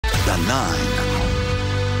The 9.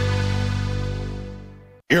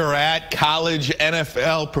 You're at college,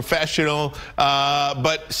 NFL, professional,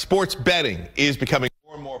 but sports betting is becoming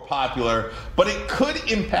more and more popular, but it could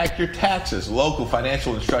impact your taxes. Local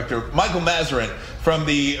financial instructor Michael Masserant from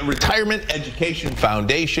the Retirement Education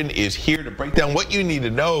Foundation is here to break down what you need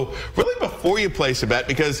to know really before you place a bet,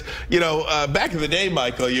 because, you know, back in the day,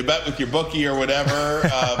 Michael, you bet with your bookie or whatever,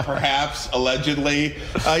 perhaps, allegedly,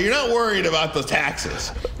 you're not worried about the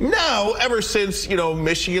taxes. Now, ever since, you know,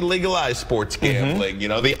 Michigan legalized sports gambling, you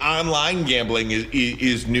know, the online gambling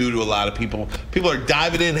is new to a lot of people. People are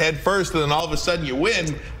diving in head first, and then all of a sudden you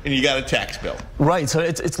win and you got a tax bill. Right, so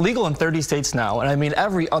it's legal in 30 states now, and I mean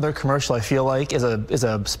every other commercial I feel like is a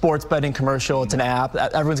sports betting commercial. It's an app.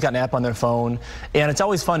 Everyone's got an app on their phone, and it's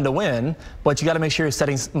always fun to win, but you got to make sure you're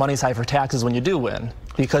setting money aside for taxes when you do win.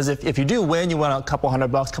 Because if you do win, you win a couple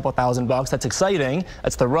 $100, couple $1,000. That's exciting.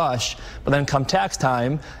 That's the rush. But then come tax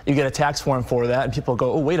time, you get a tax form for that, and people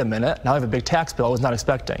go, oh, wait a minute, now I have a big tax bill I was not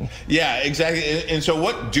expecting. Yeah, exactly. And so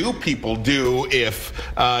what do people do if,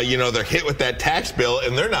 you know, they're hit with that tax bill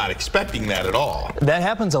and they're not expecting that at all? That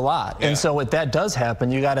happens a lot. Yeah. And so if that does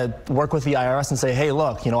happen, you got to work with the IRS and say, hey,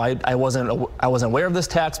 look, you know, I wasn't aware of this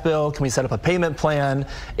tax bill. Can we set up a payment plan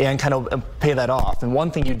and kind of pay that off? And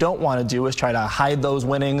one thing you don't want to do is try to hide those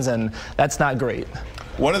winnings, and that's not great.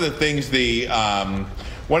 One of the things the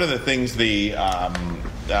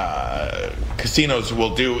casinos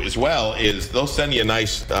will do as well is they'll send you a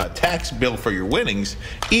nice tax bill for your winnings,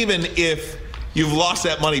 even if you've lost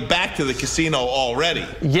that money back to the casino already.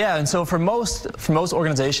 Yeah, and so for most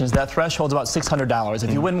organizations, that threshold's about $600.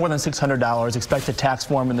 If you win more than $600, expect a tax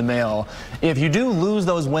form in the mail. If you do lose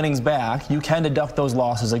those winnings back, you can deduct those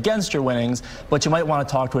losses against your winnings, but you might want to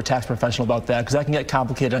talk to a tax professional about that, because that can get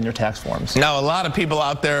complicated on your tax forms. Now, a lot of people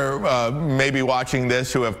out there may be watching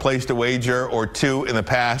this who have placed a wager or two in the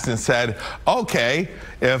past and said, okay,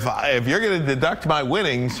 if you're going to deduct my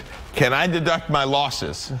winnings, can I deduct my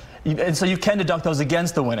losses? And so you can deduct those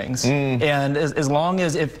against the winnings. And as long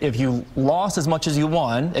as if you lost as much as you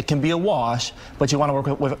won, it can be a wash, but you want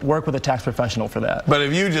to work with a tax professional for that. But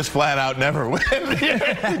if you just flat out never win, that's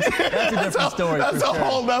a different story. That's a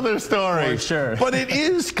whole other story. For sure. But it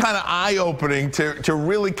is kind of eye-opening to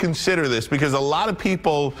really consider this, because a lot of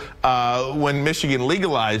people, when Michigan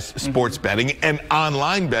legalized sports betting and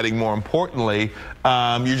online betting, more importantly,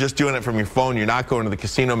 you're just doing it from your phone. You're not going to the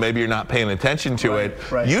casino. Maybe you're not paying attention to it.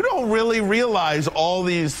 Right. You don't really realize all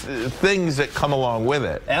these things that come along with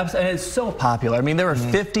it. Absolutely, and it's so popular. I mean, there were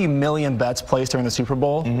 50 million bets placed during the Super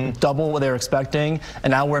Bowl, double what they were expecting,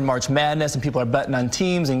 and now we're in March Madness, and people are betting on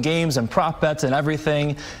teams and games and prop bets and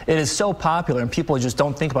everything. It is so popular, and people just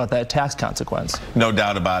don't think about that tax consequence. No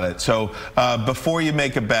doubt about it. So before you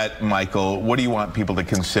make a bet, Michael, what do you want people to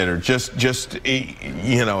consider? Just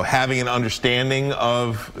you know, having an understanding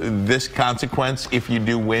of this consequence if you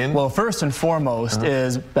do win? Well, first and foremost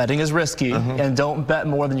is betting is risky, and don't bet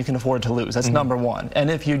more than you can afford to lose. That's number one. And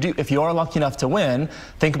if you are lucky enough to win,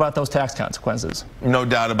 think about those tax consequences. No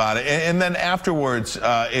doubt about it. And then afterwards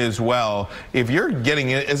as well, if you're getting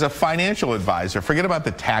it as a financial advisor, forget about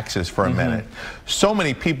the taxes for a minute. So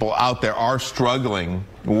many people out there are struggling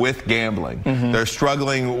with gambling. They're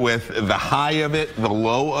struggling with the high of it, the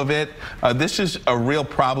low of it. This is a real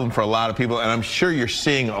problem for a lot of people, and I'm sure you're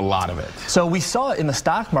seeing a lot of it. So we saw it in the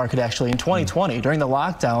stock market actually in 2020. During the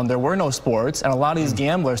lockdown, there were no sports, and a lot of these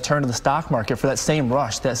gamblers turned to the stock market for that same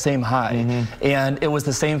rush, that same high. And it was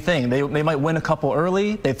the same thing. They might win a couple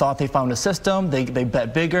early. They thought they found a system. They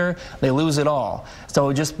bet bigger. They lose it all.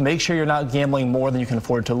 So just make sure you're not gambling more than you can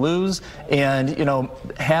afford to lose, and you know,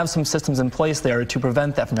 have some systems in place there to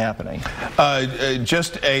prevent that from happening.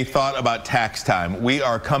 Just a thought about tax time. We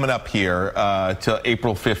are coming up here to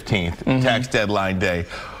April 15th, tax deadline day.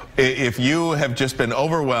 If you have just been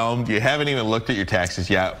overwhelmed, you haven't even looked at your taxes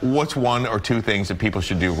yet, what's one or two things that people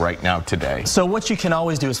should do right now today? So what you can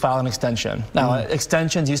always do is file an extension. Now,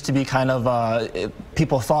 extensions used to be kind of,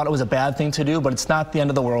 people thought it was a bad thing to do, but it's not the end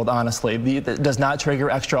of the world, honestly. It does not trigger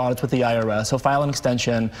extra audits with the IRS, so file an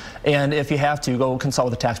extension, and if you have to, go consult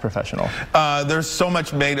with a tax professional. There's so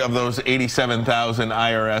much made of those 87,000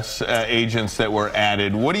 IRS agents that were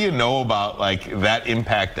added. What do you know about like that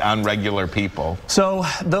impact on regular people? So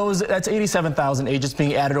that's 87,000 agents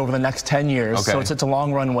being added over the next 10 years. So it's a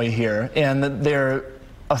long runway here, and they're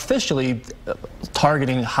officially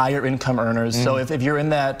targeting higher income earners. So if you're in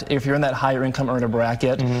that higher income earner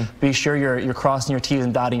bracket, be sure you're crossing your T's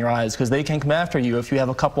and dotting your I's, because they can come after you if you have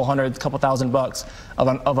a couple $1,000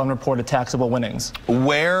 of unreported taxable winnings.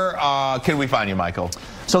 Where can we find you, Michael?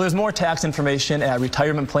 So there's more tax information at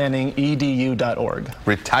retirementplanningedu.org.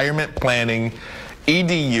 Retirement Planning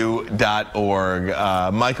edu.org.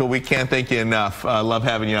 Michael, we can't thank you enough. Love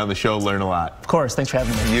having you on the show. Learn a lot. Of course. Thanks for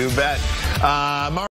having me. You bet.